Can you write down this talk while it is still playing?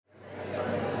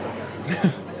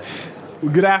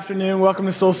Well, good afternoon. Welcome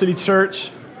to Soul City Church.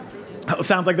 It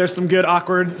sounds like there's some good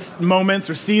awkward moments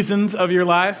or seasons of your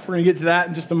life. We're going to get to that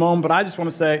in just a moment, but I just want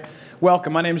to say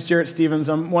welcome. My name is Jarrett Stevens.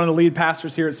 I'm one of the lead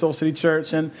pastors here at Soul City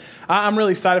Church, and I'm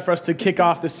really excited for us to kick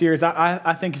off this series.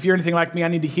 I think if you're anything like me, I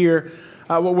need to hear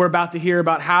what we're about to hear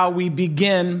about how we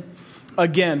begin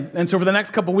again. And so for the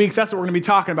next couple weeks, that's what we're going to be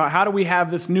talking about. How do we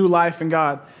have this new life in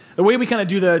God? The way we kind of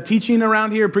do the teaching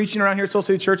around here, preaching around here at Soul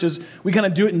City Church is we kind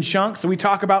of do it in chunks. So we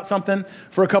talk about something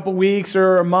for a couple weeks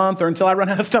or a month or until I run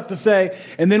out of stuff to say,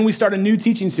 and then we start a new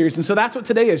teaching series. And so that's what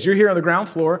today is. You're here on the ground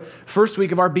floor, first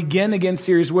week of our Begin Again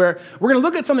series, where we're going to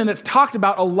look at something that's talked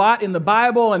about a lot in the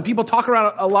Bible and people talk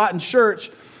about it a lot in church,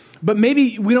 but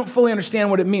maybe we don't fully understand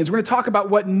what it means. We're going to talk about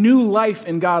what new life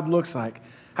in God looks like,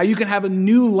 how you can have a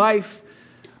new life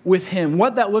with Him,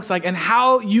 what that looks like, and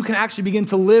how you can actually begin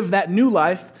to live that new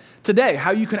life today, how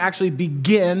you can actually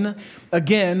begin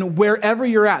again wherever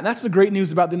you're at. And that's the great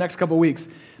news about the next couple of weeks.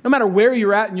 No matter where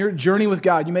you're at in your journey with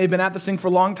God, you may have been at this thing for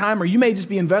a long time, or you may just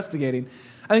be investigating.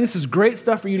 I think this is great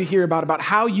stuff for you to hear about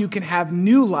how you can have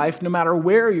new life no matter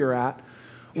where you're at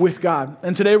with God.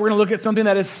 And today we're going to look at something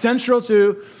that is central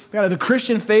to kind of the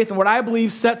Christian faith and what I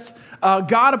believe sets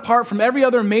God apart from every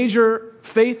other major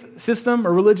faith system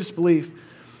or religious belief.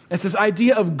 It's this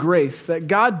idea of grace, that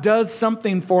God does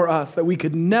something for us that we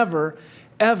could never,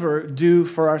 ever do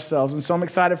for ourselves. And so I'm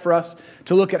excited for us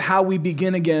to look at how we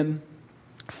begin again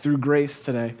through grace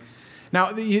today.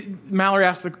 Now, Mallory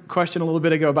asked the question a little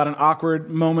bit ago about an awkward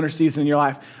moment or season in your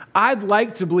life. I'd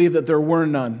like to believe that there were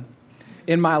none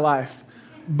in my life.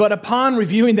 But upon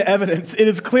reviewing the evidence, it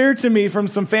is clear to me from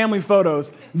some family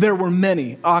photos, there were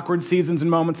many awkward seasons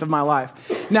and moments of my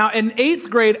life. Now, in 8th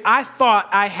grade, I thought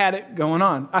I had it going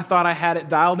on. I thought I had it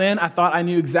dialed in. I thought I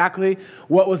knew exactly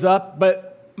what was up.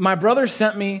 But my brother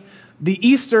sent me the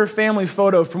Easter family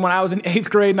photo from when I was in 8th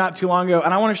grade not too long ago.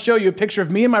 And I want to show you a picture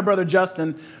of me and my brother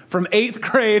Justin from 8th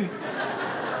grade.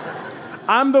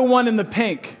 I'm the one in the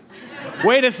pink.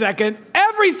 Wait a second.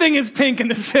 Everything is pink in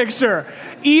this picture.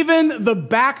 Even the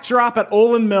backdrop at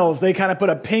Olin Mills, they kind of put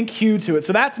a pink hue to it.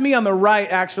 So that's me on the right,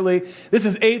 actually. This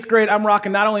is 8th grade. I'm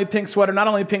rocking not only a pink sweater, not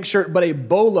only a pink shirt, but a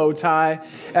bolo tie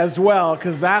as well,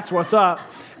 because that's what's up.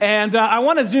 And I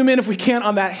want to zoom in, if we can,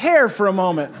 on that hair for a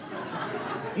moment.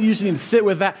 You usually need to sit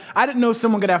with that. I didn't know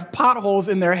someone could have potholes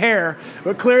in their hair,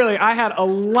 but clearly I had a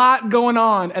lot going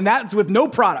on, and that's with no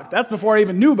product. That's before I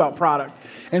even knew about product.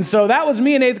 And so that was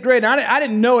me in 8th grade. And I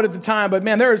didn't know it at the time, but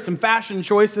man, there were some fashion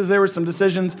choices. There were some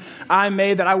decisions I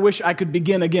made that I wish I could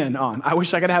begin again on. I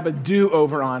wish I could have a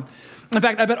do-over on. In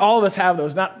fact, I bet all of us have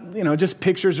those, not just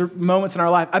pictures or moments in our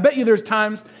life. I bet you there's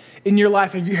times in your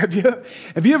life,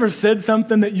 have you ever said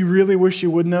something that you really wish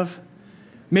you wouldn't have?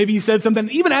 Maybe you said something,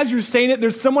 even as you're saying it,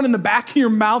 there's someone in the back of your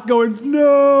mouth going,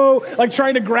 no, like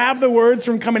trying to grab the words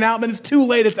from coming out, but it's too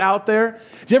late, it's out there.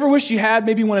 Do you ever wish you had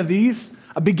maybe one of these,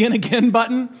 a begin again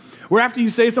button, where after you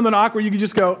say something awkward, you could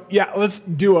just go, yeah, let's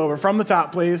do over from the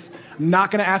top, please. I'm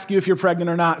not going to ask you if you're pregnant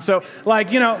or not. So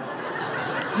no,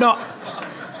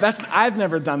 I've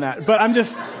never done that, but I'm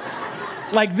just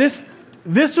like this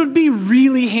would be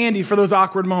really handy for those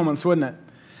awkward moments, wouldn't it?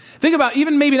 Think about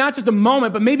even maybe not just a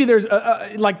moment, but maybe there's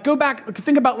go back,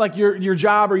 think about like your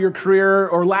job or your career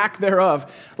or lack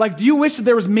thereof. Like, do you wish that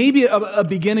there was maybe a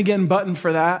begin again button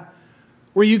for that?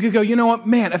 Where you could go, you know what,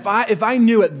 man, if I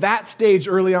knew at that stage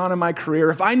early on in my career,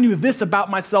 if I knew this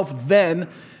about myself then,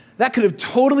 that could have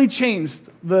totally changed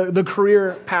the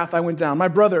career path I went down. My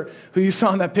brother, who you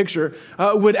saw in that picture,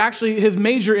 his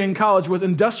major in college was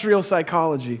industrial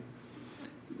psychology.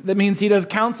 That means he does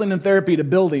counseling and therapy to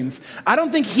buildings. I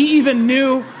don't think he even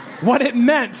knew what it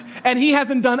meant, and he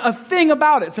hasn't done a thing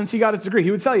about it since he got his degree. He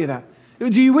would tell you that.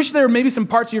 Do you wish there were maybe some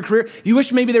parts of your career, you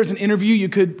wish maybe there was an interview you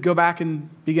could go back and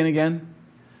begin again?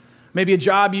 Maybe a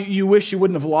job you wish you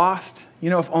wouldn't have lost,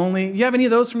 if only. You have any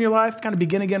of those from your life, kind of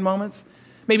begin again moments?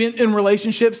 Maybe in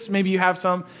relationships, maybe you have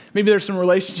some. Maybe there's some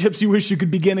relationships you wish you could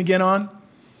begin again on.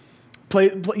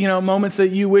 Moments that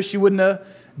you wish you wouldn't have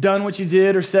done what you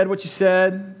did or said what you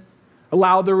said,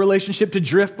 allowed the relationship to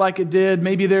drift like it did.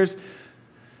 Maybe there's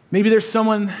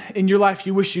someone in your life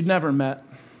you wish you'd never met,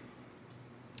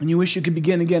 and you wish you could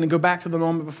begin again and go back to the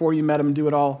moment before you met them and do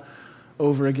it all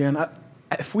over again.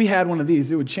 If we had one of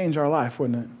these, it would change our life,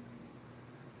 wouldn't it?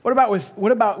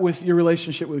 What about with your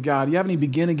relationship with God? Do you have any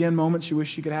begin again moments you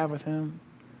wish you could have with Him?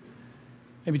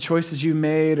 Maybe choices you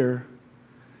made or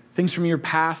things from your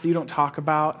past that you don't talk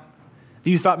about. Do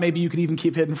you thought maybe you could even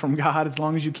keep hidden from God as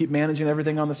long as you keep managing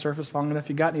everything on the surface long enough?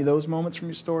 You got any of those moments from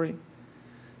your story?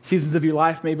 Seasons of your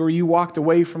life maybe where you walked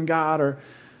away from God or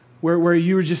where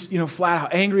you were just, flat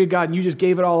out angry at God and you just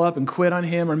gave it all up and quit on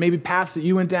him, or maybe paths that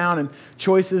you went down and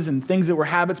choices and things that were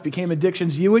habits became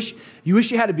addictions. You wish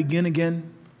you had a begin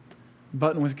again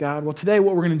button with God. Well, today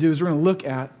what we're going to do is we're going to look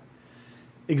at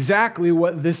exactly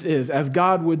what this is as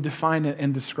God would define it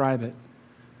and describe it.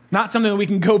 Not something that we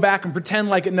can go back and pretend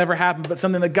like it never happened, but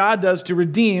something that God does to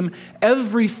redeem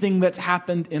everything that's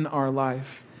happened in our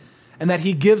life, and that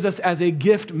he gives us as a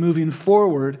gift moving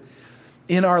forward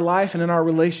in our life and in our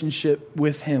relationship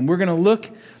with him. We're going to look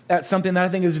at something that I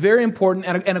think is very important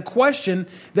and a question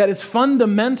that is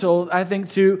fundamental, I think,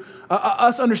 to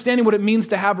us understanding what it means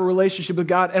to have a relationship with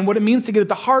God and what it means to get at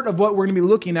the heart of what we're going to be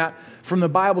looking at from the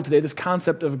Bible today, this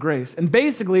concept of grace. And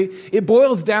basically, it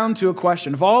boils down to a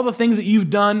question. Of all the things that you've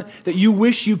done that you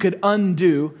wish you could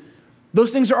undo,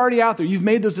 those things are already out there. You've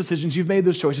made those decisions. You've made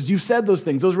those choices. You've said those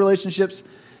things. Those relationships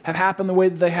have happened the way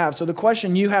that they have. So the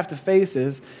question you have to face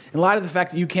is, in light of the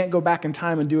fact that you can't go back in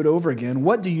time and do it over again,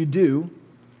 what do you do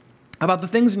about the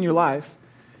things in your life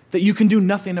that you can do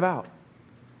nothing about?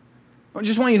 I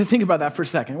just want you to think about that for a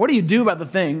second. What do you do about the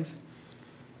things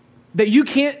that you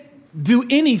can't do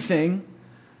anything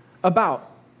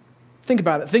about? Think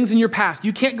about it. Things in your past.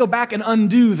 You can't go back and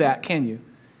undo that, can you?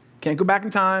 Can't go back in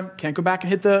time. Can't go back and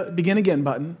hit the begin again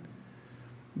button.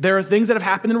 There are things that have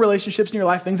happened in relationships in your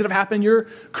life, things that have happened in your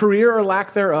career or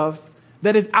lack thereof,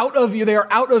 that is out of you. They are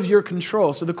out of your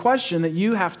control. So the question that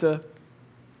you have to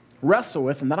wrestle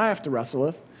with, and that I have to wrestle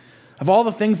with, of all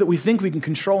the things that we think we can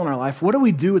control in our life, what do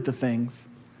we do with the things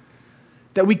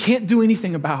that we can't do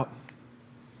anything about?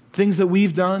 Things that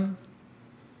we've done.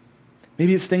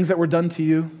 Maybe it's things that were done to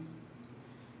you,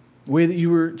 the way that you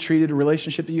were treated, a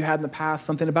relationship that you had in the past,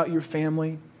 something about your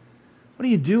family. What do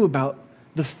you do about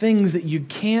the things that you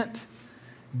can't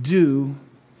do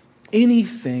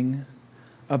anything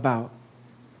about?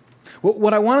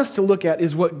 What I want us to look at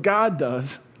is what God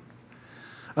does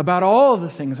about all of the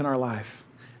things in our life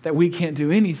that we can't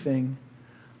do anything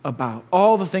about.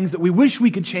 All the things that we wish we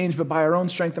could change, but by our own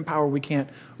strength and power we can't.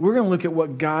 We're going to look at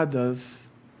what God does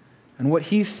and what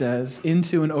he says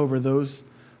into and over those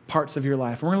parts of your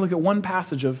life. And we're going to look at one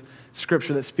passage of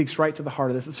Scripture that speaks right to the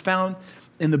heart of this. It's found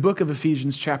in the book of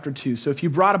Ephesians chapter 2. So if you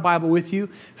brought a Bible with you,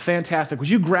 fantastic. Would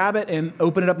you grab it and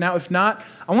open it up now? If not,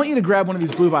 I want you to grab one of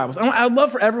these blue Bibles. I'd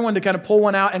love for everyone to kind of pull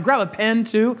one out and grab a pen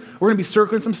too. We're going to be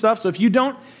circling some stuff. So if you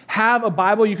don't have a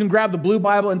Bible, you can grab the blue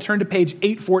Bible and turn to page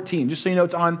 814. Just so you know,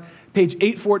 it's on page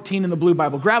 814 in the blue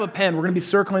Bible. Grab a pen. We're going to be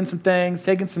circling some things,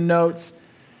 taking some notes.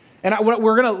 And what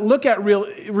we're going to look at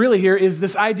really here is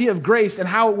this idea of grace and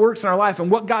how it works in our life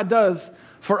and what God does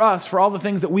for us, for all the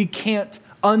things that we can't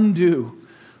undo,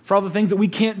 for all the things that we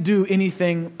can't do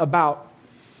anything about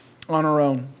on our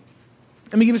own.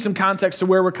 Let me give you some context to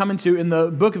where we're coming to in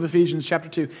the book of Ephesians chapter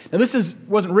 2. Now this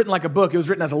wasn't written like a book, it was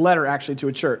written as a letter actually to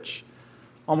a church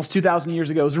almost 2,000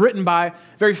 years ago. It was written by a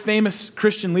very famous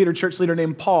Christian leader, church leader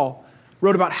named Paul.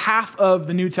 Wrote about half of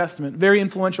the New Testament, very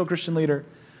influential Christian leader.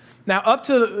 Now up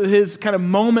to his kind of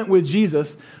moment with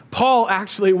Jesus, Paul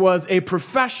actually was a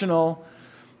professional,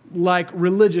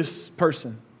 religious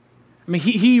person. I mean,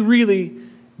 he really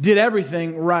did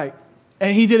everything right.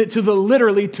 And he did it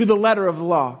literally to the letter of the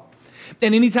law.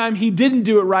 And anytime he didn't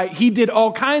do it right, he did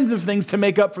all kinds of things to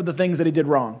make up for the things that he did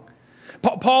wrong.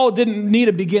 Paul didn't need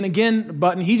a begin again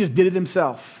button. He just did it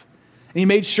himself. And he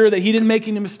made sure that he didn't make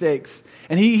any mistakes.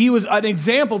 And he was an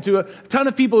example to a ton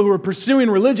of people who were pursuing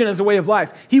religion as a way of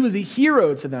life. He was a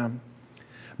hero to them.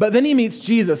 But then he meets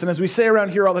Jesus. And as we say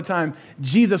around here all the time,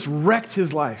 Jesus wrecked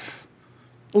his life.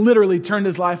 Literally turned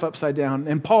his life upside down.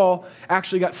 And Paul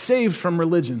actually got saved from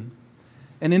religion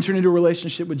and entered into a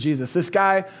relationship with Jesus. This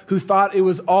guy who thought it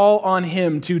was all on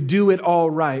him to do it all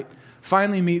right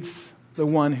finally meets the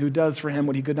one who does for him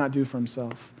what he could not do for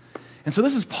himself. And so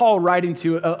this is Paul writing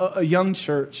to a young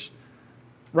church,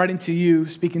 writing to you,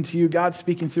 speaking to you, God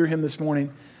speaking through him this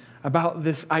morning about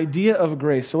this idea of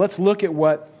grace. So let's look at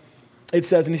what it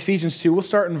says in Ephesians 2. We'll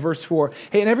start in verse 4.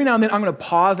 Hey, and every now and then I'm going to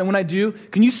pause, and when I do,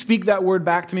 can you speak that word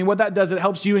back to me? What that does, it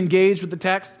helps you engage with the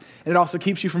text, and it also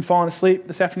keeps you from falling asleep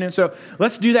this afternoon. So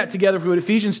let's do that together. For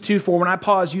Ephesians 2:4. When I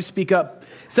pause, you speak up.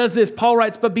 It says this, Paul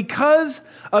writes, "But because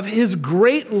of his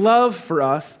great love for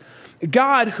us,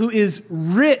 God, who is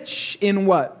rich in"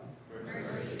 what?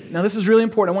 Mercy. Now this is really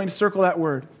important. I want you to circle that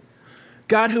word.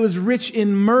 God who is rich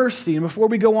in mercy. And before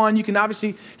we go on, you can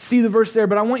obviously see the verse there,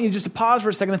 but I want you just to pause for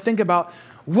a second and think about,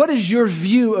 what is your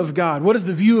view of God? What is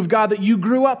the view of God that you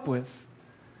grew up with?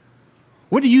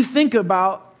 What do you think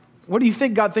about, what do you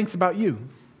think God thinks about you?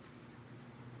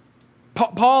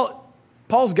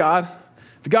 Paul's God,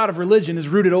 the God of religion, is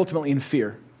rooted ultimately in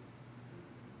fear.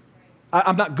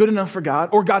 I'm not good enough for God,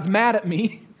 or God's mad at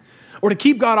me, Or to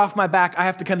keep God off my back, I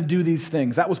have to kind of do these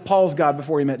things. That was Paul's God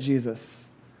before he met Jesus.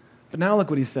 But now look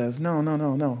what he says.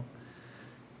 No.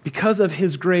 Because of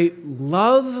his great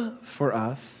love for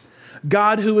us,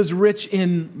 God, who is rich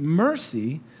in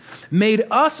mercy, made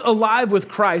us alive with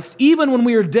Christ, even when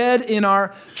we are dead in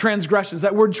our transgressions.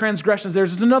 That word transgressions,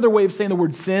 there's another way of saying the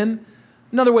word sin,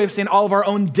 another way of saying all of our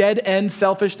own dead-end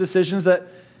selfish decisions that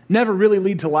never really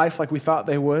lead to life like we thought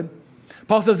they would.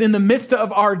 Paul says, in the midst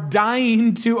of our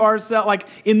dying to ourselves, like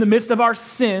in the midst of our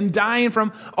sin, dying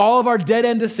from all of our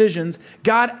dead-end decisions,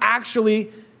 God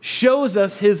actually shows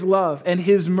us his love and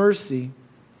his mercy.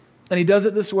 And he does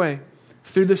it this way,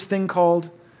 through this thing called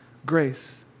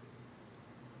grace.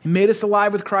 He made us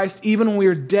alive with Christ even when we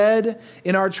were dead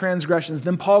in our transgressions.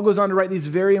 Then Paul goes on to write these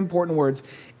very important words.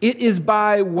 It is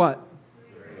by what?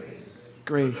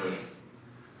 Grace.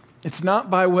 It's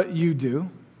not by what you do.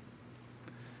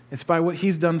 It's by what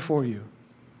he's done for you.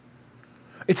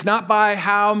 It's not by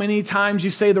how many times you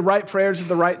say the right prayers at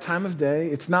the right time of day.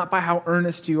 It's not by how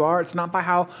earnest you are. It's not by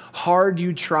how hard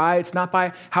you try. It's not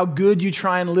by how good you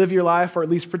try and live your life, or at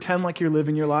least pretend like you're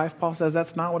living your life. Paul says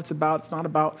that's not what it's about. It's not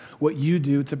about what you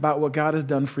do. It's about what God has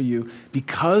done for you.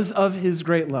 Because of his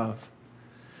great love,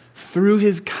 through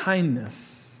his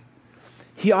kindness,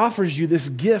 he offers you this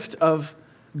gift of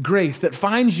grace that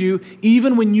finds you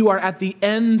even when you are at the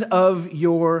end of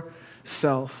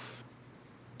yourself.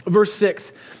 Verse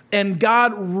 6, and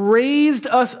God raised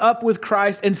us up with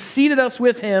Christ and seated us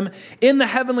with him in the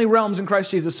heavenly realms in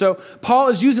Christ Jesus. So Paul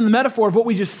is using the metaphor of what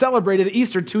we just celebrated at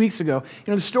Easter 2 weeks ago.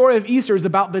 You know, the story of Easter is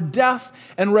about the death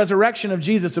and resurrection of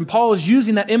Jesus. And Paul is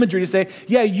using that imagery to say,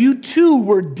 yeah, you too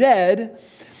were dead.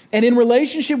 And in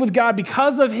relationship with God,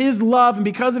 because of his love and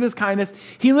because of his kindness,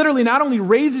 he literally not only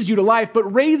raises you to life, but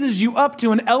raises you up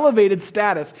to an elevated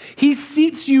status. He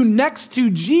seats you next to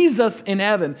Jesus in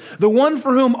heaven, the one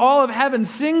for whom all of heaven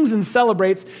sings and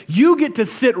celebrates. You get to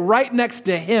sit right next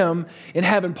to him in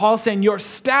heaven. Paul's saying your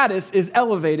status is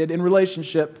elevated in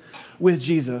relationship with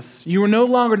Jesus. You are no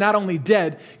longer not only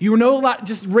dead, you are no longer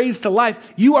just raised to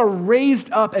life. You are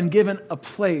raised up and given a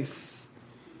place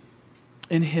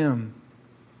in him.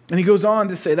 And he goes on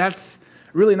to say that's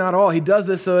really not all. He does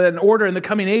this so that in order in the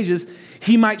coming ages,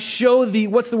 he might show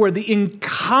the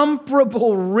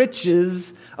incomparable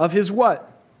riches of his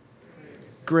what?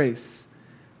 Grace.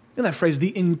 Look at that phrase,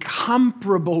 the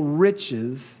incomparable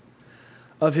riches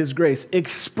of his grace,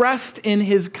 expressed in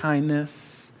his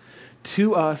kindness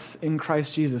to us in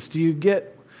Christ Jesus. Do you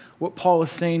get what Paul is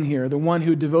saying here? The one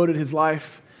who devoted his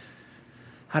life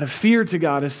out of fear to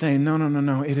God is saying,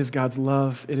 no. It is God's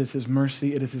love. It is his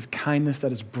mercy. It is his kindness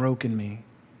that has broken me.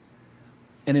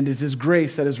 And it is his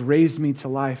grace that has raised me to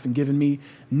life and given me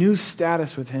new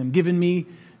status with him, given me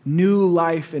new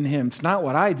life in him. It's not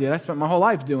what I did. I spent my whole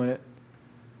life doing it.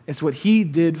 It's what he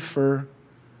did for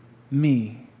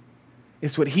me.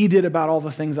 It's what he did about all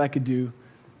the things I could do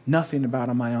nothing about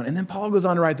on my own. And then Paul goes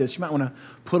on to write this. You might want to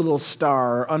put a little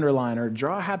star or underline or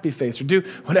draw a happy face or do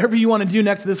whatever you want to do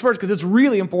next to this verse because it's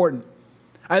really important.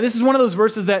 This is one of those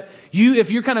verses that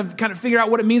if you're kind of figure out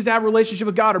what it means to have a relationship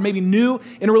with God or maybe new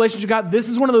in a relationship with God, this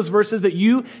is one of those verses that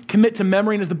you commit to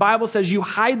memory. And as the Bible says, you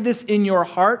hide this in your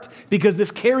heart because this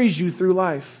carries you through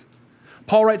life.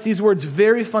 Paul writes these words,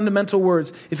 very fundamental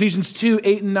words, Ephesians 2,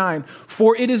 8 and 9.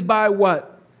 For it is by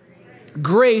what?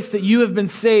 Grace that you have been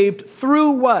saved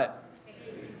through what?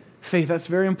 Faith. That's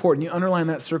very important. You underline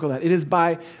that, circle that. It is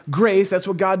by grace, that's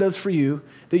what God does for you,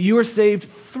 that you are saved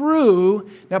through.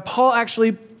 Now, Paul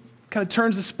actually kind of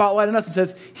turns the spotlight on us and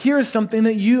says, here is something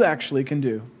that you actually can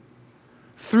do.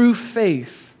 Through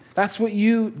faith. That's what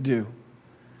you do.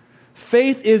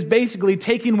 Faith is basically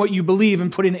taking what you believe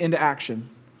and putting it into action.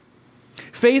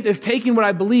 Faith is taking what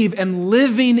I believe and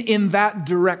living in that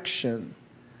direction.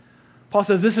 Paul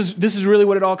says this is really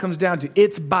what it all comes down to.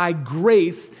 It's by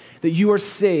grace that you are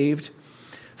saved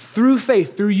through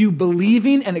faith, through you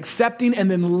believing and accepting and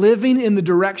then living in the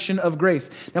direction of grace.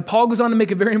 Now, Paul goes on to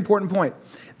make a very important point.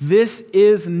 This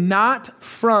is not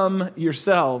from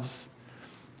yourselves.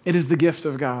 It is the gift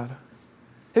of God.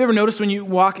 Have you ever noticed when you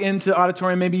walk into the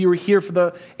auditorium, maybe you were here for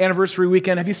the anniversary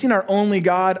weekend, have you seen our Only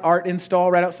God art install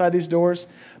right outside these doors?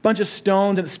 A bunch of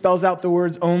stones and it spells out the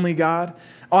words Only God.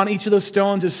 On each of those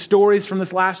stones is stories from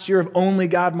this last year of only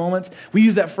God moments. We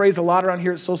use that phrase a lot around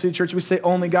here at Soul City Church. We say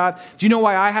only God. Do you know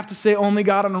why I have to say only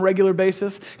God on a regular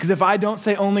basis? Because if I don't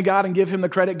say only God and give him the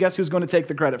credit, guess who's going to take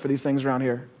the credit for these things around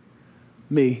here?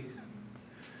 Me.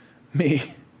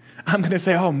 I'm going to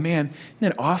say, oh man, isn't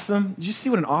that awesome? Did you see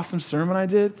what an awesome sermon I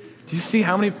did? Did you see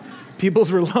how many people's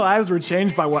lives were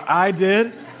changed by what I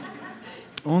did?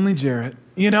 Only Jarrett.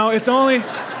 You know, it's only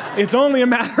a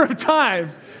matter of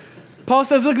time. Paul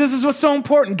says, look, this is what's so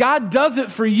important. God does it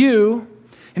for you,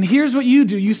 and here's what you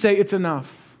do. You say, it's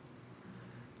enough.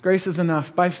 Grace is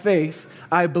enough. By faith,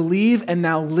 I believe and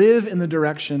now live in the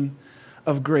direction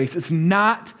of grace. It's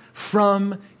not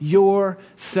from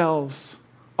yourselves.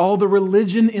 All the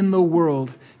religion in the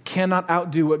world cannot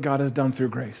outdo what God has done through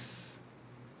grace.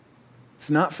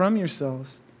 It's not from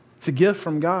yourselves. It's a gift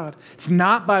from God. It's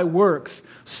not by works,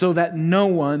 so that no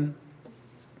one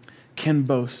can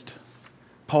boast.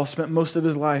 Paul spent most of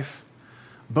his life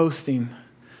boasting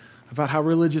about how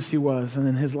religious he was, and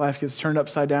then his life gets turned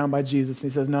upside down by Jesus,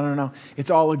 and he says, no. It's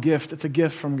all a gift. It's a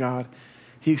gift from God.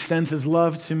 He extends his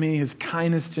love to me, his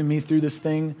kindness to me through this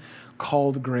thing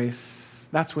called grace.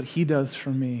 That's what he does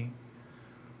for me.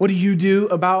 What do you do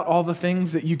about all the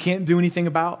things that you can't do anything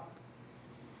about?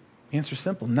 The answer's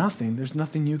simple, nothing. There's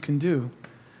nothing you can do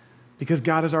because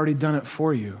God has already done it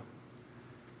for you.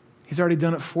 He's already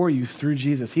done it for you through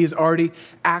Jesus. He has already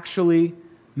actually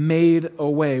made a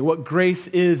way. What grace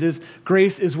is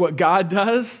grace is what God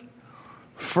does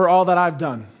for all that I've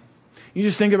done. You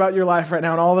just think about your life right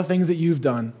now and all the things that you've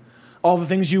done, all the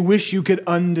things you wish you could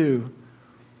undo,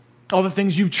 all the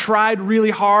things you've tried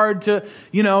really hard to,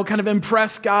 kind of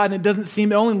impress God, and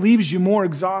it only leaves you more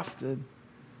exhausted.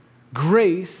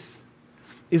 Grace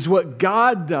is what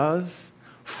God does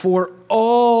for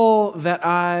all that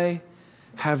I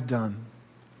have done.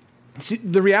 See,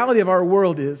 the reality of our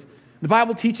world is, the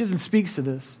Bible teaches and speaks to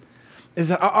this, is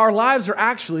that our lives are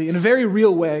actually, in a very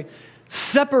real way,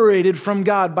 separated from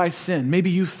God by sin. Maybe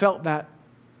you felt that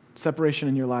separation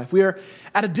in your life. We are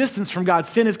at a distance from God.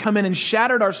 Sin has come in and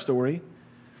shattered our story.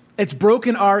 It's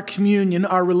broken our communion,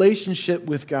 our relationship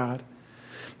with God.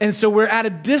 And so we're at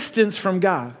a distance from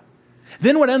God.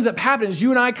 Then what ends up happening is you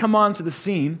and I come onto the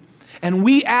scene and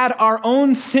we add our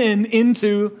own sin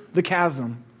into the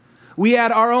chasm. I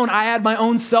add my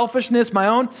own selfishness, my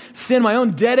own sin, my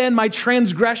own dead end, my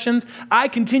transgressions. I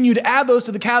continue to add those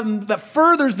to the chasm that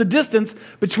furthers the distance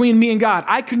between me and God.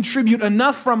 I contribute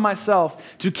enough from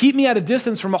myself to keep me at a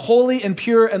distance from a holy and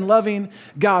pure and loving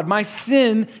God. My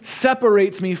sin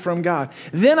separates me from God.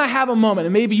 Then I have a moment,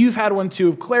 and maybe you've had one too,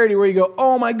 of clarity where you go,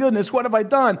 oh my goodness, what have I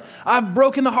done? I've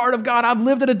broken the heart of God. I've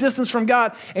lived at a distance from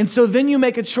God. And so then you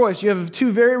make a choice. You have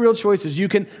two very real choices. You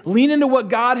can lean into what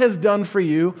God has done for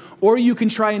you, or you can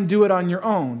try and do it on your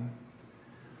own.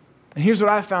 And here's what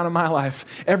I found in my life.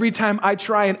 Every time I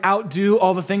try and outdo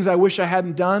all the things I wish I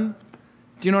hadn't done,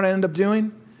 do you know what I end up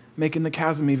doing? Making the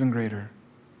chasm even greater.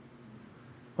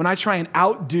 When I try and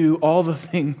outdo all the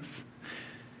things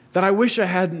that I wish I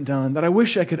hadn't done, that I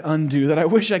wish I could undo, that I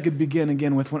wish I could begin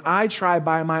again with, when I try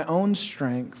by my own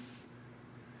strength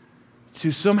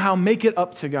to somehow make it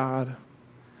up to God,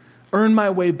 earn my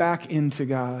way back into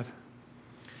God,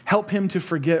 help him to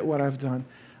forget what I've done,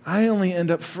 I only end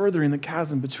up furthering the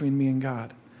chasm between me and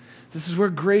God. This is where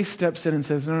grace steps in and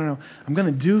says, no, I'm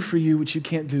going to do for you what you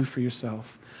can't do for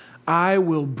yourself. I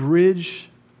will bridge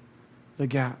the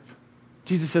gap.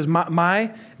 Jesus says,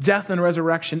 my death and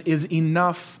resurrection is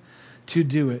enough to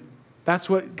do it. That's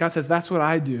what God says, that's what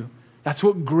I do. That's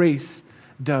what grace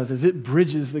does, is it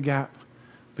bridges the gap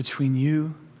between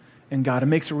you and God. It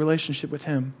makes a relationship with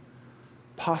him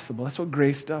possible. That's what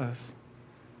grace does.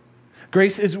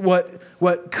 Grace is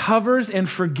what covers and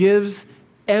forgives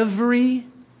every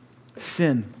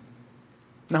sin.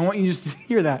 Now, I want you just to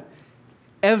hear that.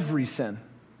 Every sin.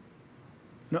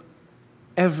 No,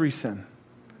 every sin.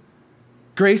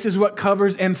 Grace is what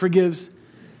covers and forgives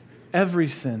every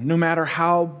sin, no matter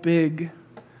how big,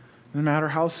 no matter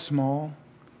how small,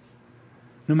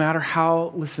 no matter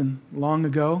how, long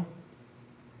ago,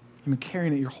 you've been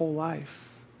carrying it your whole life.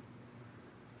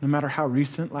 No matter how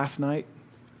recent, last night,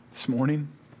 this morning.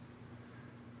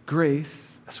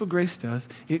 Grace, that's what grace does.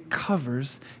 It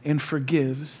covers and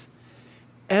forgives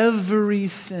every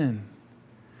sin.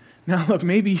 Now look,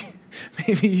 maybe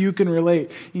you can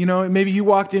relate. Maybe you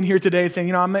walked in here today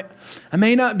saying, I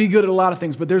may not be good at a lot of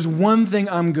things, but there's one thing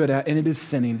I'm good at, and it is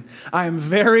sinning. I am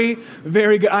very,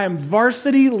 very good. I am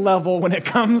varsity level when it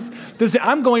comes to sin.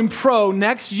 I'm going pro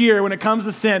next year when it comes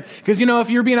to sin. Because, if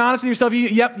you're being honest with yourself,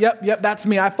 yep, that's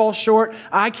me. I fall short.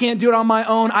 I can't do it on my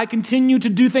own. I continue to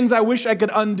do things I wish I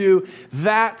could undo.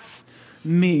 That's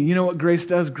me. You know what grace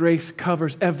does? Grace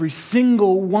covers every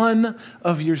single one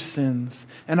of your sins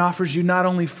and offers you not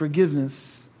only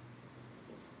forgiveness,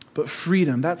 but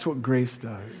freedom. That's what grace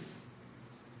does.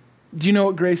 Do you know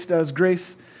what grace does?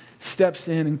 Grace steps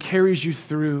in and carries you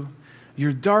through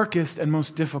your darkest and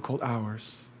most difficult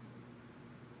hours.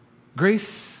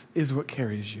 Grace is what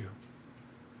carries you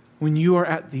when you are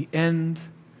at the end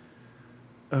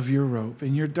of your rope,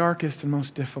 in your darkest and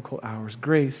most difficult hours.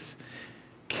 Grace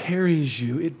carries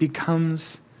you. It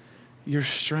becomes your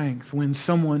strength. When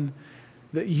someone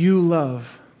that you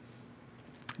love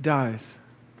dies,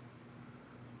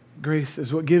 grace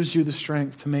is what gives you the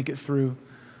strength to make it through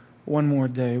one more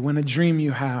day. When a dream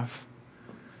you have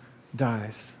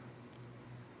dies,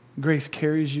 grace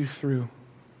carries you through.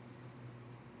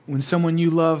 When someone you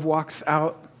love walks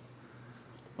out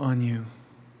on you,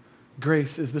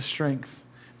 grace is the strength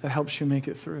that helps you make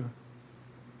it through.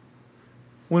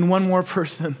 When one more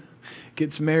person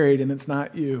gets married and it's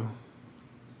not you,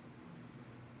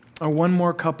 or one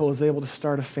more couple is able to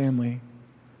start a family,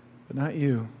 but not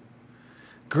you,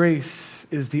 grace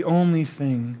is the only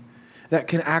thing that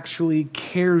can actually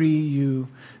carry you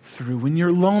through. When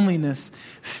your loneliness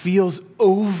feels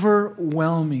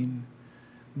overwhelming,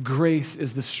 grace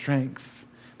is the strength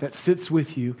that sits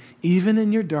with you, even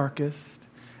in your darkest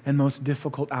and most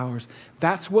difficult hours.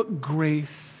 That's what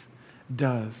grace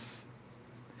does.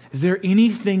 Is there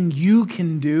anything you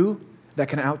can do that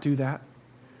can outdo that?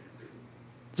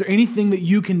 Is there anything that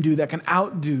you can do that can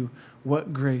outdo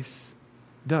what grace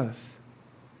does?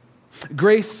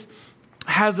 Grace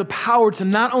has the power to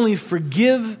not only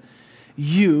forgive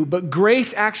you, but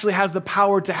grace actually has the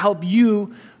power to help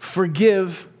you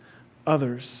forgive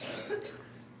others.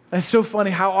 It's so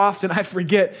funny how often I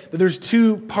forget that there's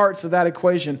two parts of that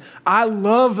equation. I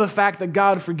love the fact that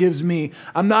God forgives me.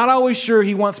 I'm not always sure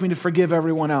He wants me to forgive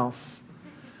everyone else.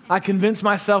 I convince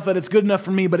myself that it's good enough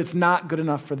for me, but it's not good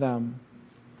enough for them.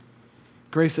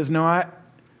 Grace says, no, I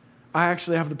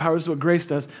actually have the power. This is what grace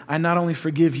does. I not only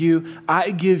forgive you,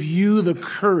 I give you the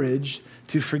courage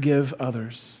to forgive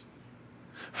others.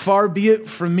 Far be it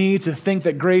from me to think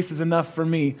that grace is enough for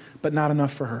me, but not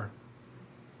enough for her.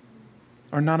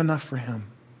 Or not enough for him.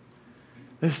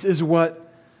 This is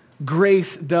what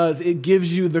grace does. It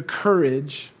gives you the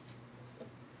courage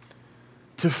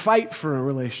to fight for a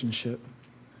relationship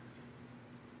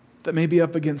that may be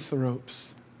up against the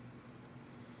ropes.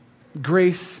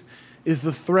 Grace is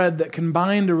the thread that can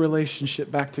bind a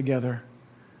relationship back together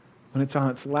when it's on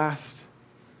its last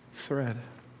thread.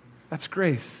 That's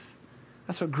grace.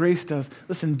 That's what grace does.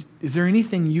 Listen, is there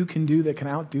anything you can do that can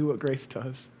outdo what grace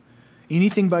does?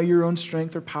 Anything by your own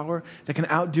strength or power that can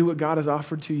outdo what God has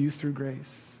offered to you through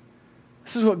grace?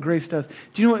 This is what grace does.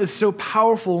 Do you know what is so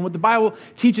powerful? And what the Bible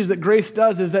teaches that grace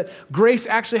does is that grace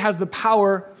actually has the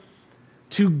power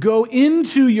to go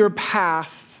into your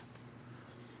past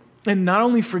and not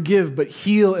only forgive, but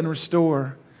heal and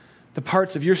restore the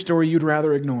parts of your story you'd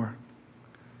rather ignore.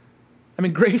 I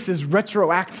mean, grace is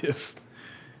retroactive.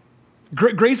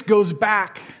 Grace goes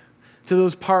back to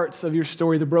those parts of your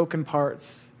story, the broken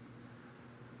parts,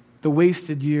 the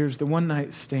wasted years, the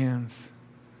one-night stands.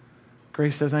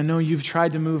 Grace says, I know you've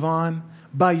tried to move on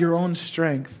by your own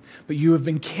strength, but you have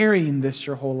been carrying this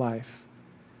your whole life.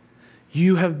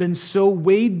 You have been so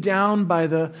weighed down by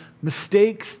the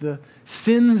mistakes, the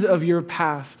sins of your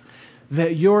past,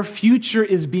 that your future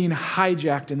is being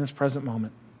hijacked in this present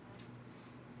moment.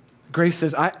 Grace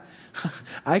says,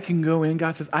 I can go in,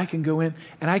 God says, I can go in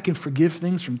and I can forgive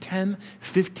things from 10,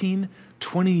 15,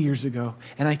 20 years ago,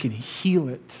 and I can heal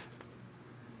it.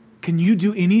 Can you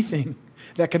do anything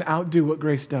that can outdo what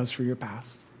grace does for your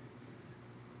past?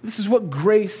 This is what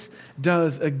grace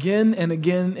does again and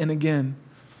again and again.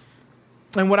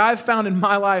 And what I've found in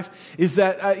my life is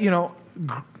that,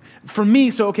 for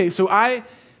me, so I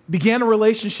began a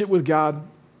relationship with God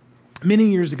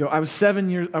many years ago. I was 7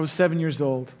 years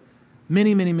old,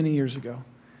 many years ago.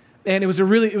 And it was a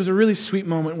really sweet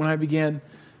moment when I began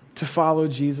to follow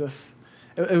Jesus.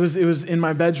 It was in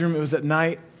my bedroom. It was at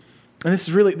night. And this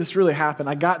really happened.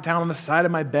 I got down on the side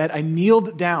of my bed. I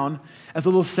kneeled down as a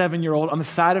little 7-year-old on the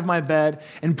side of my bed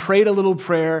and prayed a little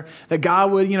prayer that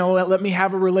God would, let me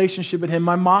have a relationship with him.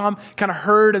 My mom kind of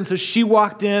heard, and so she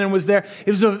walked in and was there.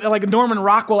 It was like Norman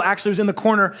Rockwell actually was in the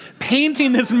corner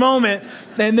painting this moment,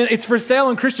 and then it's for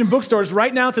sale in Christian bookstores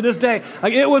right now to this day.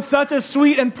 Like, it was such a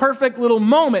sweet and perfect little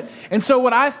moment. And so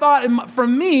what I thought, for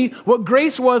me, what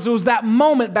grace was that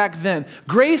moment back then.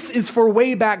 Grace is for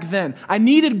way back then. I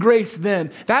needed grace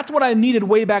then. That's what I needed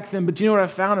way back then. But do you know what I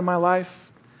found in my life?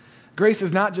 Grace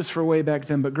is not just for way back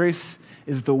then, but grace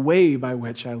is the way by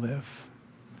which I live.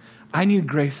 I need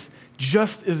grace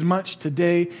just as much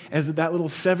today as that little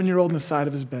 7-year-old on the side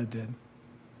of his bed did.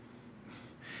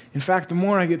 In fact, the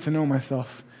more I get to know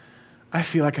myself, I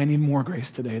feel like I need more grace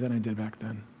today than I did back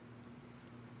then.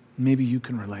 Maybe you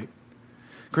can relate.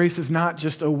 Grace is not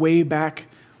just a way back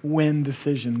when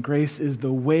decision. Grace is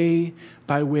the way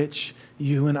by which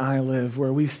you and I live,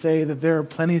 where we say that there are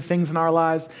plenty of things in our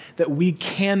lives that we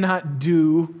cannot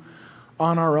do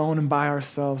on our own and by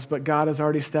ourselves, but God has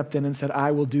already stepped in and said,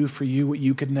 I will do for you what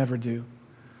you could never do.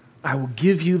 I will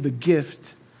give you the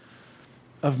gift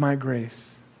of my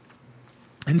grace.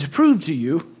 And to prove to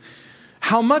you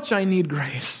how much I need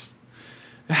grace,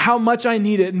 and how much I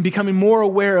need it, and becoming more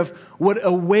aware of what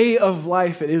a way of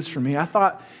life it is for me, I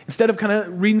thought instead of kind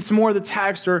of reading some more of the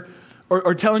text or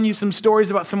telling you some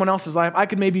stories about someone else's life, I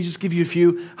could maybe just give you a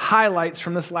few highlights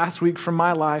from this last week from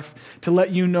my life to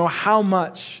let you know how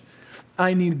much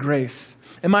I need grace.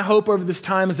 And my hope over this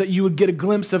time is that you would get a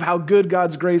glimpse of how good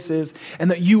God's grace is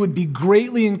and that you would be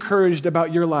greatly encouraged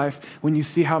about your life when you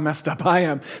see how messed up I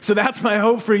am. So that's my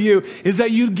hope for you, is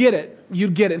that you'd get it.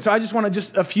 You'd get it. And so I just want to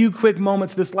just a few quick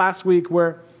moments this last week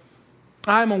where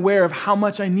I'm aware of how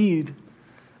much I need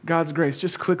God's grace.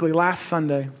 Just quickly, last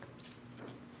Sunday.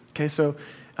 Okay, so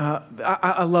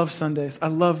I love Sundays. I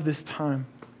love this time.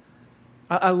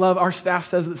 I love, our staff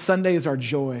says that Sunday is our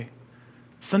joy.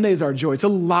 Sunday is our joy. It's a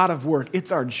lot of work.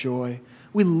 It's our joy.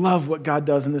 We love what God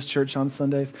does in this church on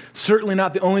Sundays. Certainly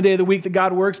not the only day of the week that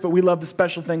God works, but we love the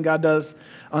special thing God does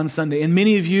on Sunday. And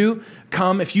many of you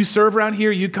come, if you serve around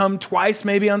here, you come twice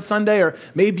maybe on Sunday, or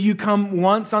maybe you come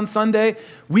once on Sunday.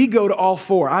 We go to all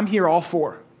four. I'm here all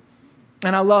four.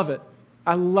 And I love it.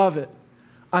 I love it.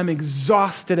 I'm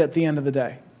exhausted at the end of the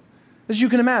day. As you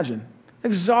can imagine,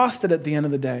 exhausted at the end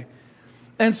of the day.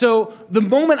 And so the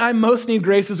moment I most need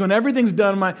grace is when everything's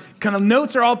done, my kind of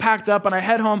notes are all packed up, and I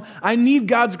head home. I need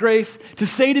God's grace to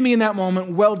say to me in that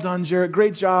moment, well done, Jarrett,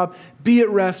 great job. Be at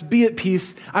rest, be at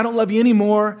peace. I don't love you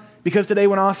anymore because today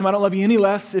went awesome. I don't love you any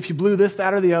less if you blew this,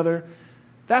 that, or the other.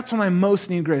 That's when I most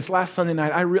need grace. Last Sunday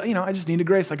night, I just needed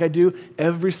grace like I do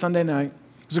every Sunday night.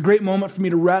 It was a great moment for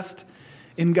me to rest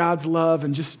in God's love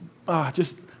and just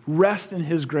rest in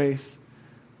His grace.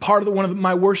 One of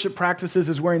my worship practices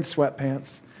is wearing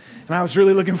sweatpants. And I was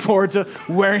really looking forward to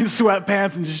wearing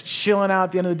sweatpants and just chilling out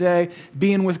at the end of the day,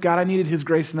 being with God. I needed His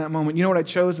grace in that moment. You know what I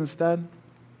chose instead?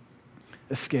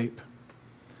 Escape.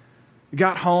 I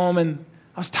got home and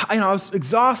I was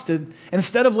exhausted. And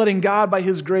instead of letting God by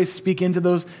His grace speak into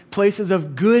those places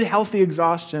of good, healthy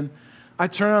exhaustion, I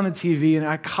turned on the TV and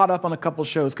I caught up on a couple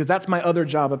shows because that's my other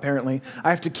job apparently. I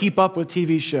have to keep up with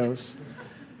TV shows.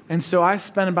 And so I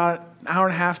spent about an hour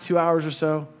and a half, 2 hours or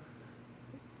so.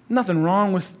 Nothing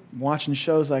wrong with watching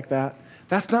shows like that.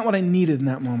 That's not what I needed in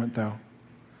that moment, though.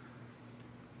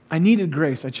 I needed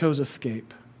grace. I chose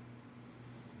escape.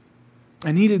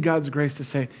 I needed God's grace to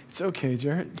say, it's okay,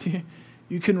 Jarrett.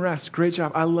 You can rest. Great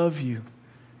job. I love you.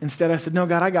 Instead, I said, no,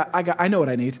 God, I know what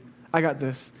I need. I got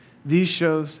this. These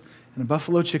shows and a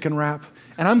buffalo chicken wrap,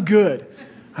 and I'm good.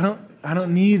 I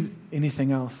don't need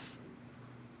anything else.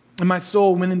 And my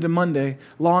soul went into Monday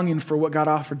longing for what God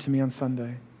offered to me on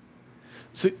Sunday.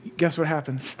 So guess what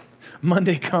happens?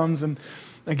 Monday comes and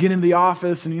I get into the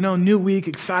office and, new week,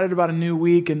 excited about a new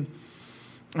week. And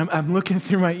I'm looking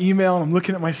through my email and I'm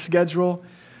looking at my schedule.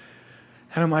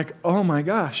 And I'm like, oh my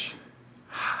gosh,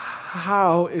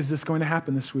 how is this going to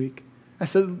happen this week? I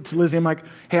said to Lizzie, I'm like,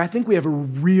 hey, I think we have a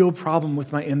real problem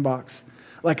with my inbox.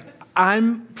 Like,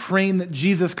 I'm praying that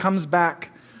Jesus comes back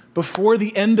before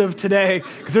the end of today,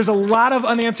 because there's a lot of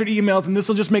unanswered emails, and this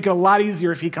will just make it a lot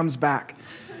easier if He comes back.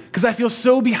 Because I feel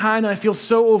so behind and I feel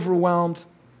so overwhelmed.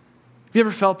 Have you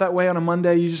ever felt that way on a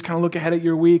Monday? You just kind of look ahead at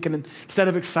your week, and instead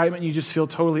of excitement, you just feel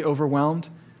totally overwhelmed.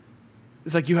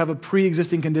 It's like you have a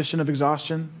pre-existing condition of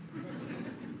exhaustion,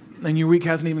 and your week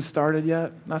hasn't even started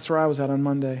yet. That's where I was at on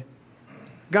Monday.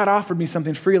 God offered me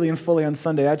something freely and fully on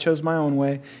Sunday. I chose my own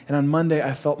way, and on Monday,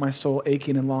 I felt my soul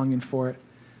aching and longing for it.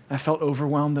 I felt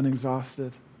overwhelmed and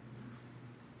exhausted.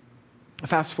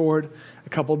 Fast forward a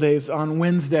couple days. On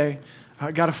Wednesday,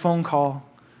 I got a phone call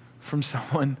from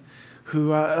someone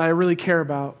who I really care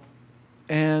about,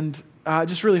 and it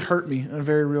just really hurt me in a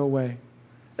very real way.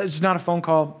 It's not a phone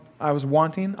call I was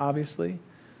wanting, obviously,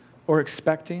 or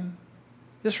expecting.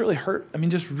 This really hurt.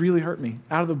 Just really hurt me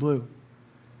out of the blue.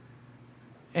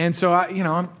 And so I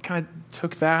kind of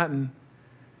took that, and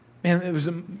man, it was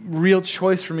a real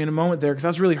choice for me in a moment there because I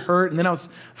was really hurt, and then I was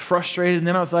frustrated, and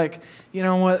then I was like, you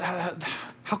know what?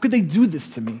 How could they do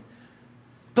this to me?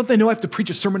 Don't they know I have to preach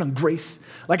a sermon on grace?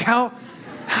 Like, how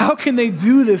can they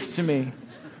do this to me?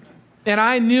 And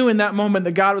I knew in that moment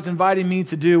that God was inviting me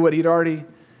to do what He'd already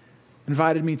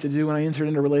invited me to do when I entered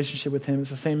into a relationship with Him.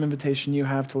 It's the same invitation you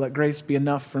have to let grace be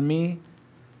enough for me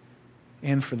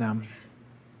and for them.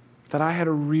 That I had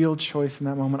a real choice in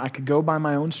that moment. I could go by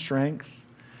my own strength.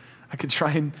 I could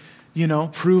try and,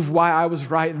 prove why I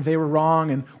was right and they were wrong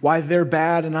and why they're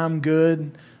bad and I'm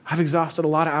good. I've exhausted a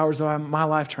lot of hours of my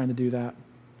life trying to do that.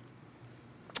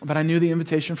 But I knew the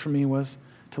invitation for me was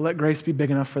to let grace be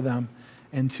big enough for them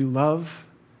and to love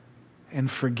and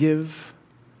forgive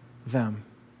them.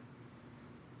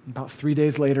 About 3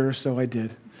 days later or so, I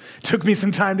did. It took me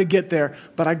some time to get there,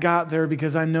 but I got there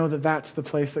because I know that that's the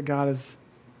place that God has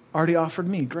already offered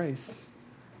me, grace,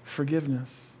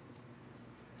 forgiveness.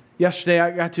 Yesterday, I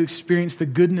got to experience the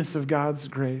goodness of God's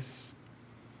grace.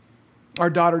 Our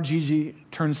daughter, Gigi,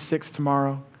 turns 6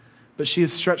 tomorrow, but she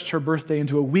has stretched her birthday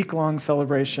into a week-long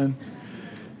celebration.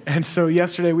 And so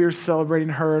yesterday, we were celebrating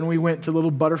her, and we went to a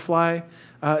little butterfly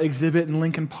exhibit in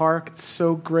Lincoln Park. It's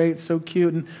so great, so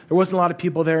cute. And there wasn't a lot of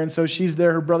people there, and so she's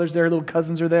there, her brother's there, her little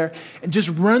cousins are there, and just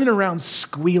running around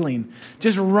squealing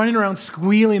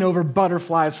over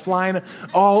butterflies, flying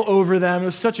all over them. It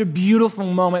was such a beautiful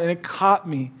moment, and it caught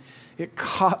me.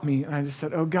 And I just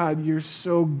said, oh God, you're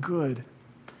so good.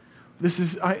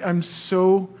 I'm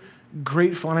so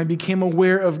grateful, and I became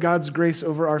aware of God's grace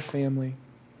over our family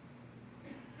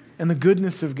and the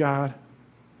goodness of God,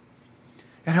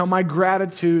 and how my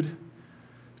gratitude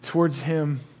towards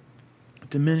Him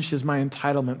diminishes my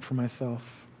entitlement for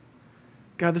myself.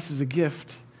 God, this is a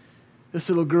gift. This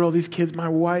little girl, these kids, my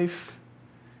wife,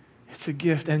 it's a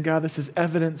gift. And God, this is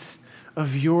evidence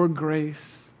of your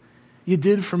grace. You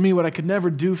did for me what I could never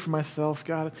do for myself,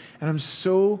 God, and I'm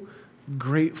so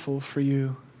grateful for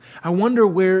you. I wonder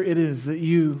where it is that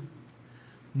you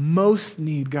most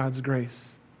need God's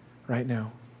grace right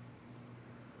now.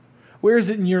 Where is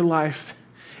it in your life?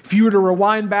 If you were to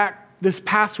rewind back this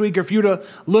past week, or if you were to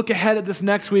look ahead at this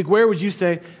next week, where would you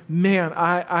say, man,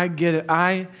 I get it.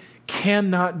 I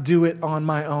cannot do it on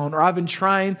my own. Or I've been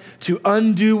trying to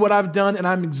undo what I've done, and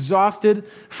I'm exhausted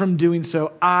from doing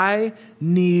so. I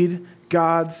need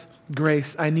God's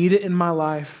grace. I need it in my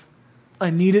life.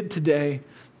 I need it today.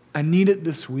 I need it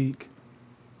this week.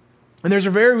 And there's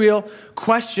a very real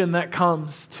question that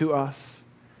comes to us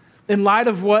in light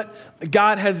of what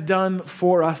God has done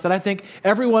for us, that I think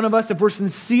every one of us, if we're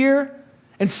sincere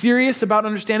and serious about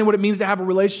understanding what it means to have a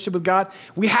relationship with God,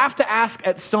 we have to ask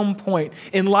at some point,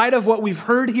 in light of what we've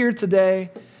heard here today,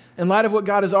 in light of what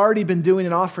God has already been doing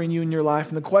and offering you in your life,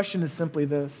 and the question is simply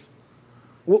this: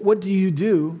 what do you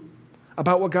do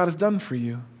about what God has done for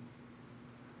you?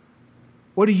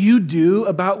 What do you do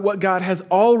about what God has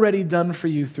already done for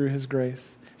you through His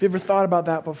grace? Have you ever thought about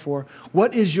that before?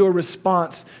 What is your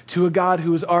response to a God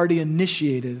who has already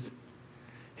initiated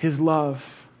His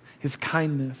love, His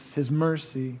kindness, His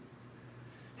mercy,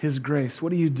 His grace?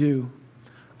 What do you do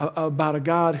about a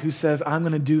God who says, I'm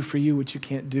going to do for you what you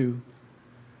can't do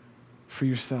for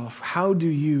yourself? How do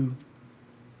you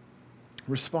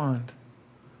respond?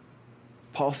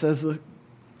 Paul says, look,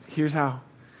 here's how.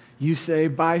 You say,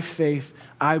 by faith,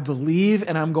 I believe,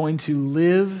 and I'm going to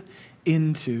live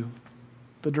into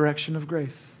the direction of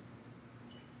grace.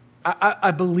 I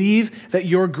believe that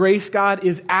your grace, God,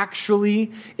 is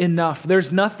actually enough.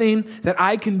 There's nothing that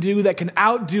I can do that can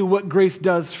outdo what grace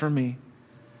does for me.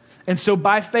 And so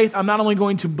by faith, I'm not only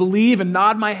going to believe and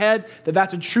nod my head that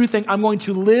that's a true thing, I'm going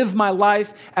to live my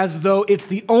life as though it's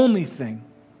the only thing.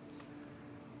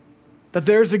 That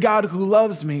there's a God who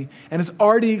loves me and has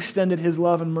already extended His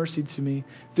love and mercy to me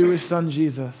through His Son,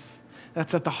 Jesus.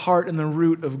 That's at the heart and the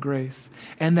root of grace.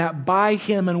 And that by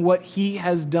Him and what He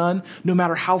has done, no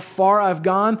matter how far I've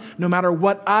gone, no matter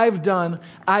what I've done,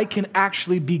 I can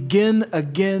actually begin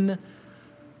again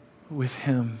with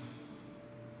Him.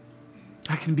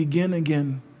 I can begin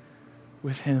again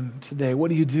with Him today. What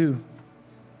do you do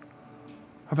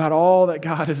about all that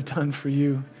God has done for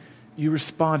you? You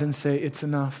respond and say, it's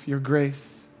enough. Your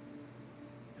grace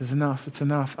is enough. It's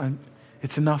enough.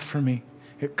 It's enough for me.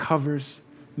 It covers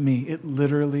me. It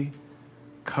literally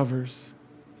covers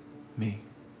me.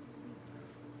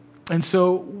 And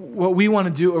so what we want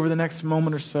to do over the next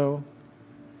moment or so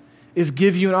is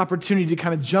give you an opportunity to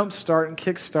kind of jumpstart and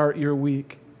kickstart your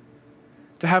week,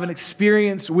 to have an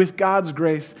experience with God's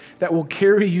grace that will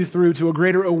carry you through to a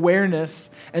greater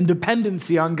awareness and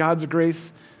dependency on God's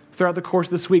grace throughout the course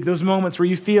of this week. Those moments where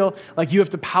you feel like you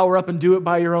have to power up and do it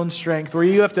by your own strength, where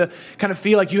you have to kind of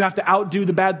feel like you have to outdo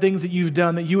the bad things that you've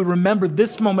done, that you would remember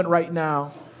this moment right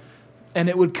now, and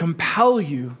it would compel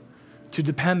you to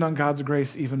depend on God's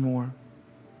grace even more.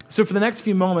 So for the next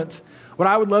few moments, what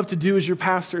I would love to do as your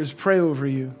pastor is pray over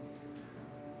you.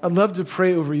 I'd love to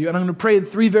pray over you, and I'm going to pray in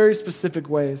 3 very specific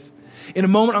ways. In a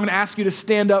moment, I'm going to ask you to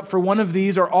stand up for one of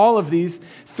these or all of these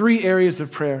 3 areas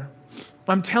of prayer.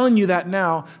 I'm telling you that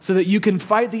now so that you can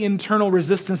fight the internal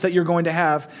resistance that you're going to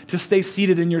have to stay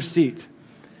seated in your seat.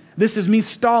 This is me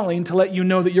stalling to let you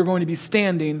know that you're going to be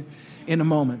standing in a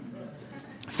moment.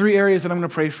 3 areas that I'm going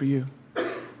to pray for you.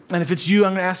 And if it's you,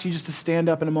 I'm going to ask you just to stand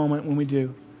up in a moment when we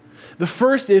do. The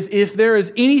first is if there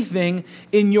is anything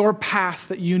in your past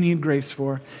that you need grace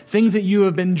for, things that you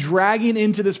have been dragging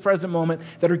into this present moment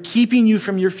that are keeping you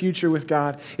from your future with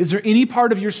God. Is there any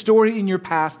part of your story in your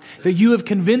past that you have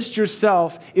convinced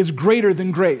yourself is greater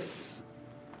than grace?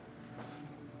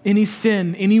 Any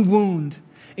sin, any wound,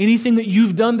 anything that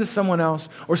you've done to someone else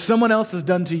or someone else has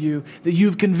done to you that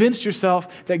you've convinced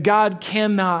yourself that God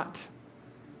cannot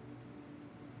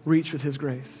reach with his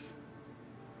grace.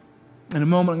 In a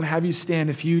moment, I'm going to have you stand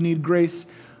if you need grace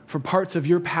for parts of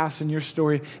your past and your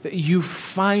story, that you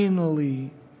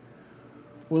finally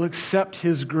will accept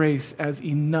his grace as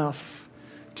enough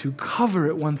to cover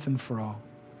it once and for all.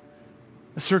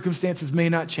 The circumstances may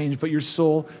not change, but your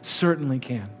soul certainly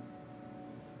can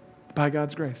by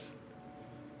God's grace.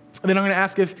 And then I'm going to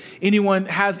ask if anyone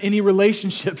has any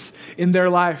relationships in their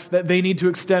life that they need to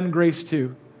extend grace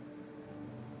to.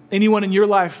 Anyone in your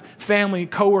life, family,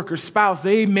 coworker, spouse,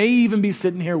 they may even be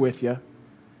sitting here with you,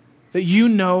 that you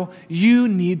know you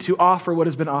need to offer what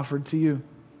has been offered to you.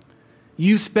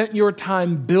 You spent your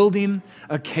time building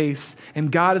a case,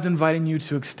 and God is inviting you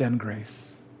to extend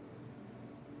grace.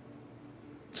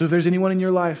 So if there's anyone in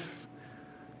your life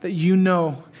that you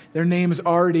know their name is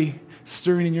already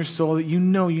stirring in your soul, that you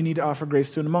know you need to offer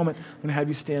grace to in a moment, I'm going to have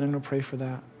you stand and I'm going to pray for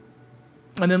that.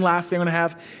 And then lastly, I'm going to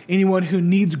have anyone who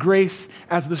needs grace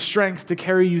as the strength to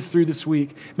carry you through this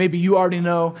week. Maybe you already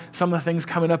know some of the things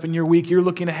coming up in your week. You're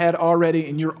looking ahead already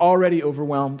and you're already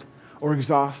overwhelmed or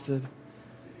exhausted.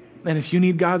 And if you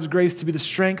need God's grace to be the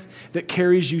strength that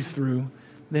carries you through,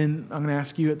 then I'm going to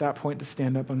ask you at that point to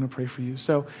stand up. I'm going to pray for you.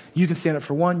 So you can stand up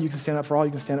for one, you can stand up for all,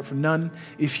 you can stand up for none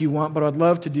if you want. But what I'd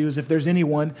love to do is if there's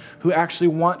anyone who actually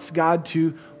wants God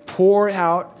to pour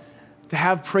out, to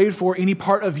have prayed for any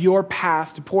part of your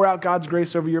past, to pour out God's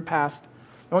grace over your past,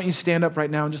 I want you to stand up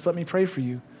right now and just let me pray for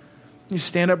you. You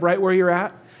stand up right where you're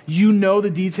at. You know the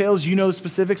details. You know the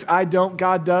specifics. I don't.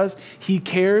 God does. He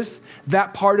cares.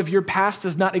 That part of your past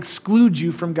does not exclude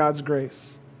you from God's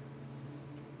grace.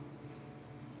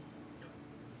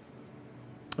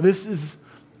 This is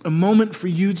a moment for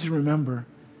you to remember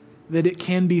that it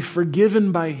can be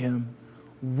forgiven by him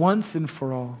once and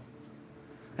for all.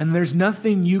 And there's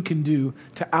nothing you can do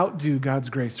to outdo God's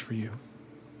grace for you.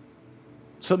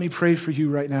 So let me pray for you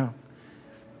right now.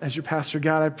 As your pastor,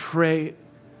 God,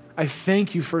 I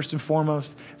thank you first and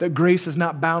foremost that grace is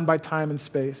not bound by time and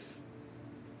space.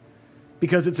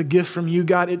 Because it's a gift from you,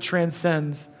 God, it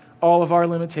transcends all of our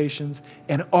limitations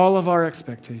and all of our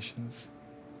expectations.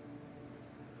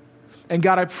 And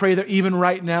God, I pray that even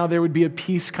right now there would be a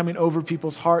peace coming over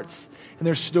people's hearts and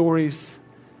their stories.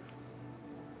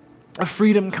 A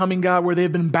freedom coming, God, where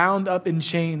they've been bound up in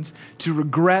chains to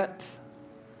regret,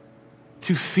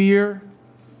 to fear,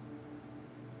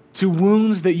 to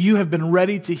wounds that you have been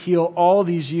ready to heal all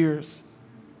these years.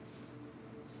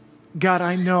 God,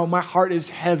 I know my heart is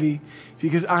heavy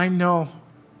because I know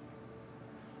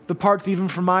the parts even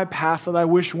from my past that I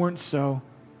wish weren't so.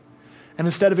 And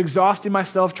instead of exhausting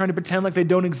myself trying to pretend like they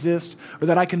don't exist or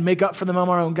that I can make up for them on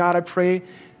my own, God, I pray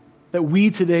that we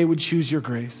today would choose your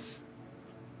grace.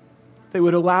 They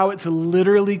would allow it to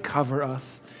literally cover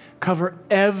us, cover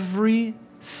every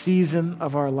season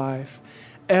of our life,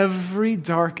 every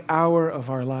dark hour of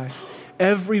our life,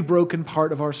 every broken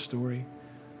part of our story.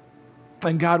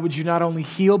 And God, would you not only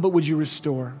heal, but would you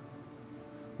restore?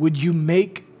 Would you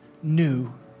make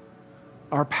new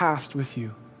our past with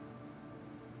you?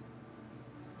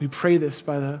 We pray this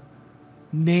by the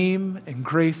name and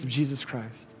grace of Jesus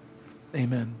Christ.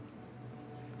 Amen.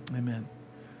 Amen.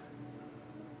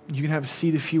 You can have a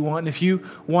seat if you want. And if you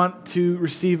want to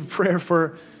receive prayer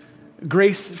for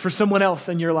grace for someone else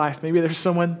in your life, maybe there's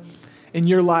someone in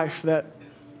your life that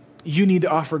you need to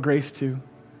offer grace to.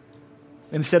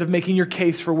 Instead of making your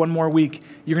case for one more week,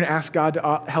 you're going to ask God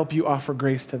to help you offer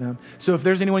grace to them. So if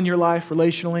there's anyone in your life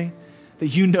relationally that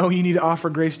you know you need to offer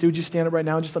grace to, would you stand up right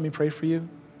now and just let me pray for you?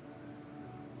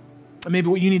 And maybe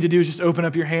what you need to do is just open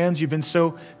up your hands. You've been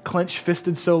so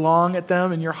clenched-fisted so long at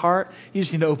them in your heart. You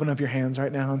just need to open up your hands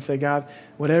right now and say, God,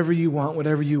 whatever you want,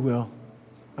 whatever you will,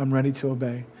 I'm ready to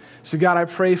obey. So God, I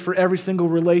pray for every single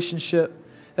relationship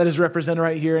that is represented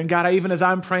right here. And God, even as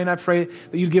I'm praying, I pray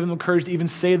that you'd give them the courage to even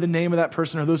say the name of that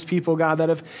person or those people, God, that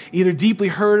have either deeply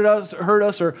hurt us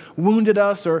or wounded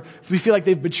us, or if we feel like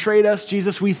they've betrayed us.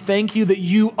 Jesus, we thank you that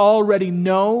you already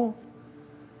know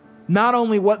not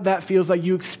only what that feels like,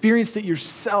 you experienced it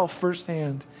yourself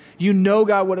firsthand. You know,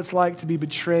 God, what it's like to be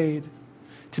betrayed,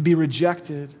 to be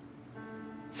rejected,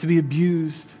 to be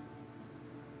abused.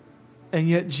 And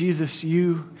yet, Jesus,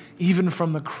 you, even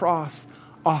from the cross,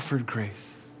 offered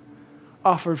grace,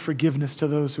 offered forgiveness to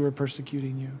those who are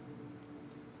persecuting you.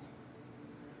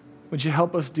 Would you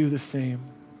help us do the same?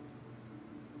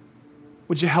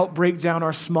 Would you help break down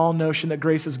our small notion that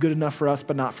grace is good enough for us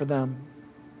but not for them?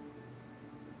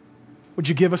 Would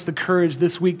you give us the courage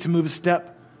this week to move a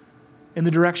step in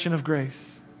the direction of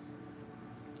grace?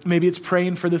 Maybe it's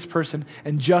praying for this person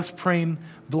and just praying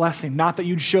blessing. Not that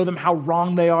you'd show them how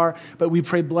wrong they are, but we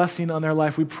pray blessing on their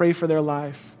life. We pray for their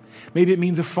life. Maybe it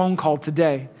means a phone call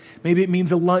today. Maybe it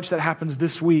means a lunch that happens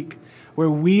this week where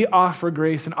we offer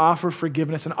grace and offer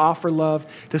forgiveness and offer love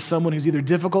to someone who's either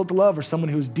difficult to love or someone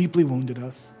who has deeply wounded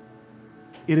us.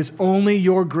 It is only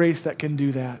your grace that can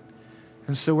do that.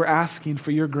 And so we're asking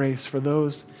for your grace for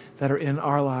those that are in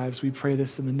our lives. We pray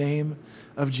this in the name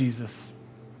of Jesus.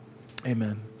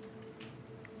 Amen.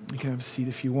 You can have a seat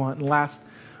if you want. And last,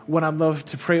 what I'd love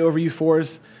to pray over you for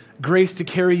is grace to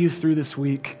carry you through this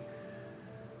week.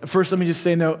 First, let me just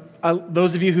say,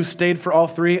 those of you who stayed for all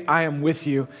three, I am with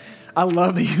you. I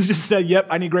love that you just said, yep,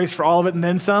 I need grace for all of it and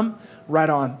then some. Right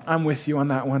on. I'm with you on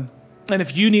that one. And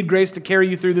if you need grace to carry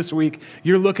you through this week,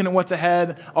 you're looking at what's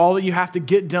ahead, all that you have to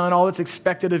get done, all that's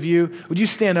expected of you, would you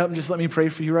stand up and just let me pray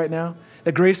for you right now?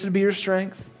 That grace would be your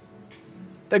strength.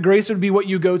 That grace would be what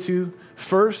you go to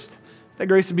first. That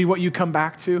grace would be what you come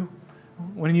back to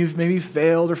when you've maybe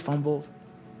failed or fumbled.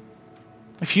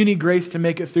 If you need grace to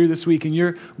make it through this week and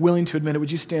you're willing to admit it,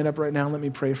 would you stand up right now and let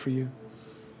me pray for you?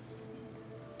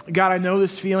 God, I know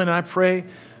this feeling, and I pray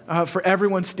for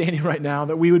everyone standing right now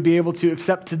that we would be able to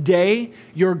accept today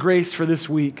your grace for this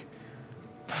week.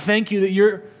 Thank you that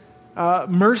your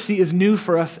mercy is new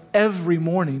for us every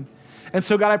morning. And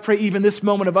so, God, I pray even this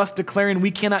moment of us declaring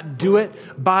we cannot do it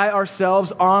by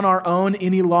ourselves on our own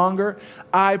any longer.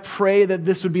 I pray that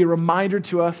this would be a reminder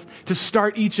to us to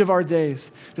start each of our days,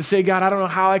 to say, God, I don't know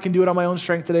how I can do it on my own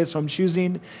strength today, so I'm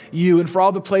choosing you. And for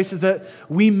all the places that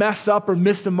we mess up or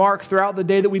miss the mark throughout the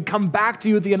day, that we'd come back to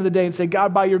you at the end of the day and say,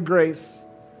 God, by your grace,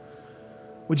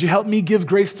 would you help me give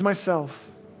grace to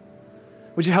myself?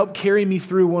 Would you help carry me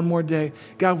through one more day?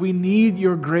 God, we need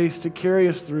your grace to carry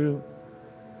us through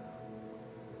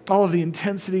all of the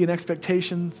intensity and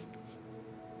expectations,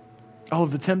 all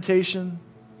of the temptation,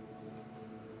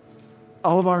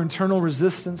 all of our internal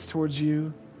resistance towards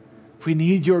you. We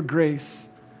need your grace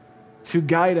to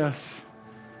guide us,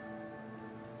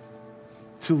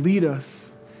 to lead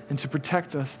us, and to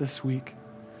protect us this week.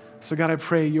 So God, I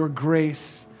pray your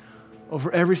grace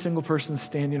over every single person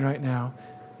standing right now,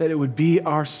 that it would be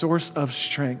our source of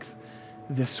strength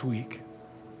this week.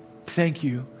 Thank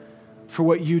you for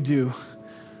what you do,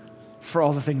 for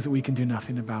all the things that we can do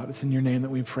nothing about. It's in your name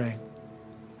that we pray.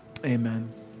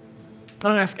 Amen. I'm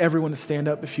going to ask everyone to stand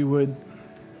up if you would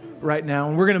right now.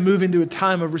 And we're going to move into a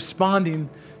time of responding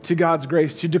to God's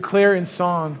grace, to declare in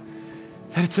song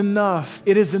that it's enough.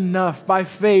 It is enough. By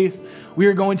faith, we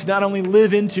are going to not only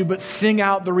live into, but sing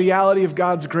out the reality of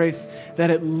God's grace,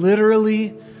 that it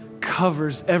literally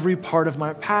covers every part of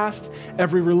my past,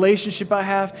 every relationship I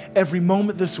have, every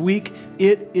moment this week.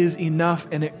 It is enough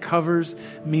and it covers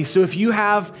me. So if you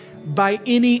have by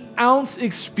any ounce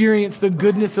experienced the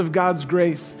goodness of God's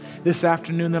grace this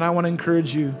afternoon, then I want to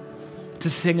encourage you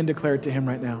to sing and declare it to him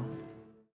right now.